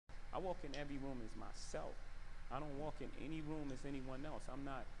walk in every room as myself. I don't walk in any room as anyone else. I'm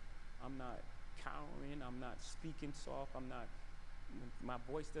not cowering. I'm not speaking soft. My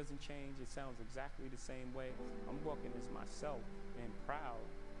voice doesn't change. It sounds exactly the same way. I'm walking as myself and proud,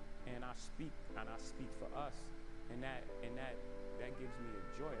 and I speak for us, and that gives me a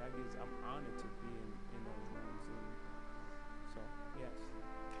joy. I'm honored to be in those rooms, and so yes.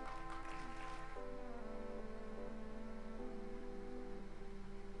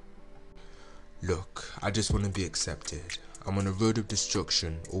 Look, I just want to be accepted. I'm on a road of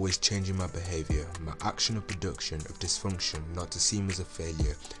destruction, always changing my behavior, my action of production, of dysfunction, not to seem as a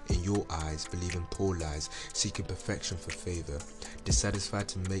failure. In your eyes, believing poor lies, seeking perfection for favor, dissatisfied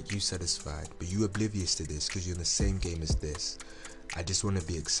to make you satisfied, but you oblivious to this because you're in the same game as this. I just want to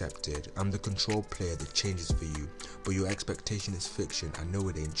be accepted. I'm the control player that changes for you, but your expectation is fiction. I know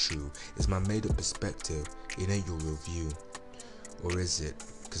it ain't true. It's my made up perspective, it ain't your real view. Or is it?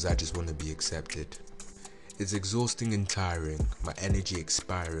 Cause I just want to be accepted. It's exhausting and tiring, my energy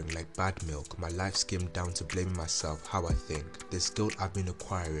expiring like bad milk, my life skimmed down to blaming myself how I think. This guilt I've been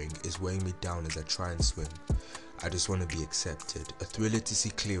acquiring is weighing me down as I try and swim. I just want to be accepted, a thriller to see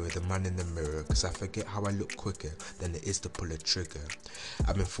clearer the man in the mirror, cause I forget how I look quicker than it is to pull a trigger.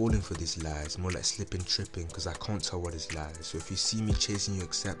 I've been falling for these lies, more like slipping tripping, cause I can't tell what is lies. So if you see me chasing your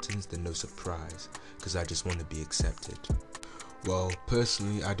acceptance, then no surprise, cause I just want to be accepted. Well,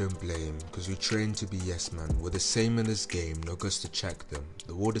 personally I don't blame, cause we train to be yes man. We're the same in this game, no guts to check them.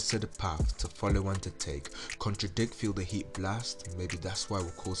 The order set a path to follow and to take. Contradict, feel the heat blast, maybe that's why we're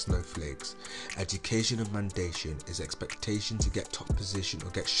called snowflakes. Education of mandation is expectation to get top position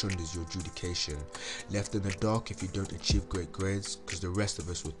or get shunned as your adjudication. Left in the dark if you don't achieve great grades, cause the rest of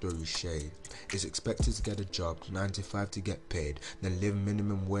us will throw you shade. Is expected to get a job, 9 to 5 to get paid, then live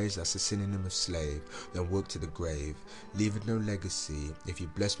minimum wage, that's a synonym of slave, then work to the grave, leaving no legacy. If you're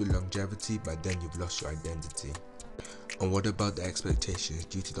blessed with longevity, by then you've lost your identity. And what about the expectations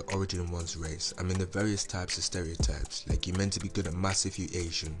due to the origin of one's race? I mean the various types of stereotypes, like you're meant to be good at maths if you're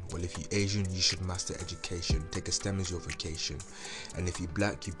Asian. Well, if you're Asian, you should master education, take a STEM as your vocation. And if you're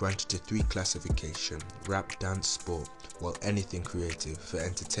black, you branch into 3 classification, rap, dance, sport, well anything creative, for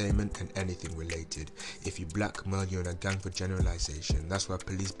entertainment and anything related. If you're black male, you're in a gang for generalization, that's why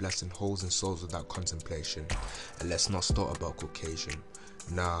police blasting holes in souls without contemplation. And let's not start about Caucasian.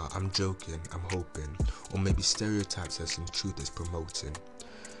 Nah, I'm joking, I'm hoping. Or maybe stereotypes have some truth it's promoting.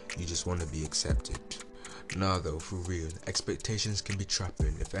 You just want to be accepted. Nah though, for real, expectations can be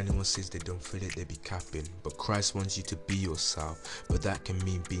trapping. If anyone says they don't feel it, they be capping. But Christ wants you to be yourself, but that can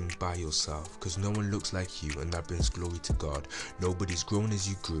mean being by yourself, cause no one looks like you and that brings glory to God. Nobody's grown as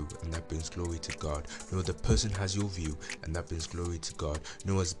you grew and that brings glory to God. No other person has your view and that brings glory to God.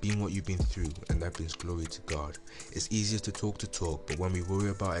 No one's been what you've been through and that brings glory to God. It's easier to talk, but when we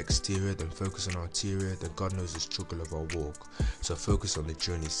worry about exterior then focus on our interior, then God knows the struggle of our walk. So focus on the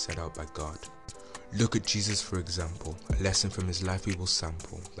journey set out by God. Look at Jesus for example, a lesson from his life we will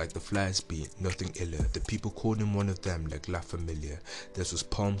sample. Like the flyers beat, nothing iller, the people called him one of them like La Familia. This was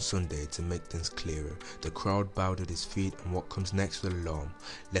Palm Sunday to make things clearer. The crowd bowed at his feet and what comes next will alarm.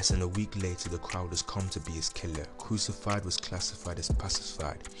 Less than a week later the crowd has come to be his killer. Crucified was classified as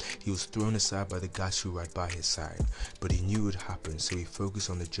pacified. He was thrown aside by the guys who ride by his side. But he knew it would happen, so he focused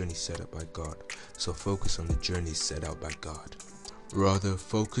on the journey set out by God. So focus on the journey set out by God. Rather,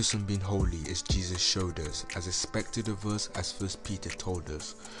 focus on being holy as Jesus showed us, as expected of us as 1 Peter told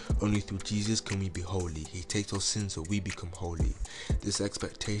us. Only through Jesus can we be holy. He takes our sins so we become holy. This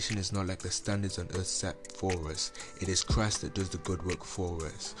expectation is not like the standards on earth set for us. It is Christ that does the good work for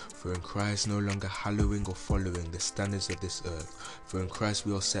us. For in Christ no longer hallowing or following the standards of this earth. For in Christ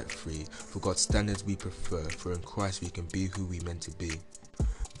we are set free. For God's standards we prefer. For in Christ we can be who we meant to be.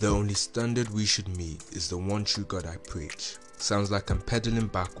 The only standard we should meet is the one true God I preach. Sounds like I'm pedaling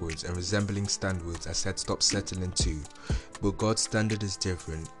backwards and resembling standards I said stop settling to. But God's standard is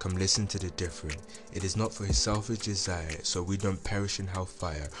different, come listen to the different. It is not for his selfish desire, so we don't perish in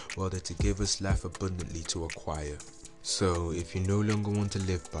hellfire, rather to give us life abundantly to acquire. So, if you no longer want to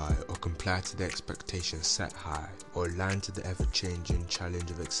live by or comply to the expectations set high, or align to the ever-changing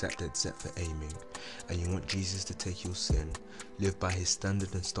challenge of acceptance set for aiming, and you want Jesus to take your sin, live by his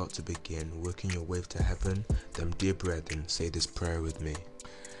standard and start to begin working your way to heaven, then dear brethren, say this prayer with me.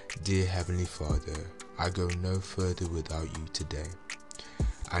 Dear Heavenly Father, I go no further without you today.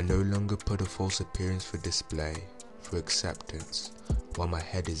 I no longer put a false appearance for display, for acceptance, while my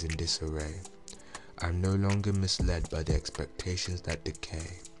head is in disarray. I'm no longer misled by the expectations that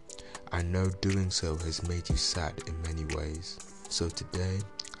decay. I know doing so has made you sad in many ways. So today,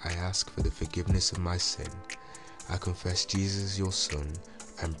 I ask for the forgiveness of my sin. I confess Jesus your Son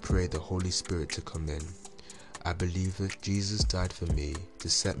and pray the Holy Spirit to come in. I believe that Jesus died for me to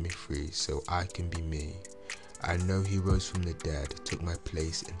set me free so I can be me. I know he rose from the dead, took my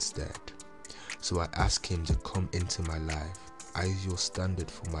place instead. So I ask him to come into my life. I is your standard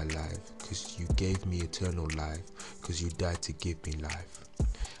for my life, because you gave me eternal life, because you died to give me life.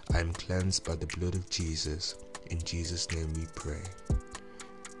 I am cleansed by the blood of Jesus. In Jesus' name we pray.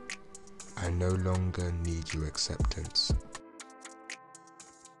 I no longer need your acceptance.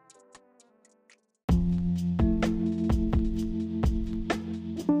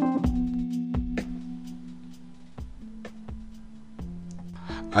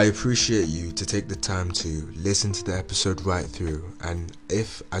 I appreciate you to take the time to listen to the episode right through, and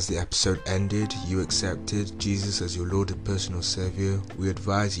if as the episode ended you accepted Jesus as your Lord and personal Saviour, we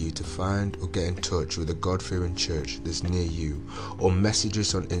advise you to find or get in touch with a God-fearing church that's near you, or message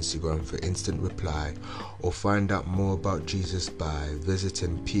us on Instagram for instant reply, or find out more about Jesus by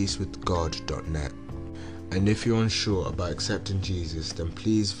visiting peacewithgod.net. And if you're unsure about accepting Jesus, then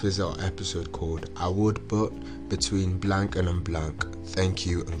please visit our episode called I Would But Between Blank and Unblank. Thank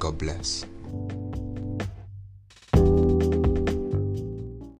you and God bless.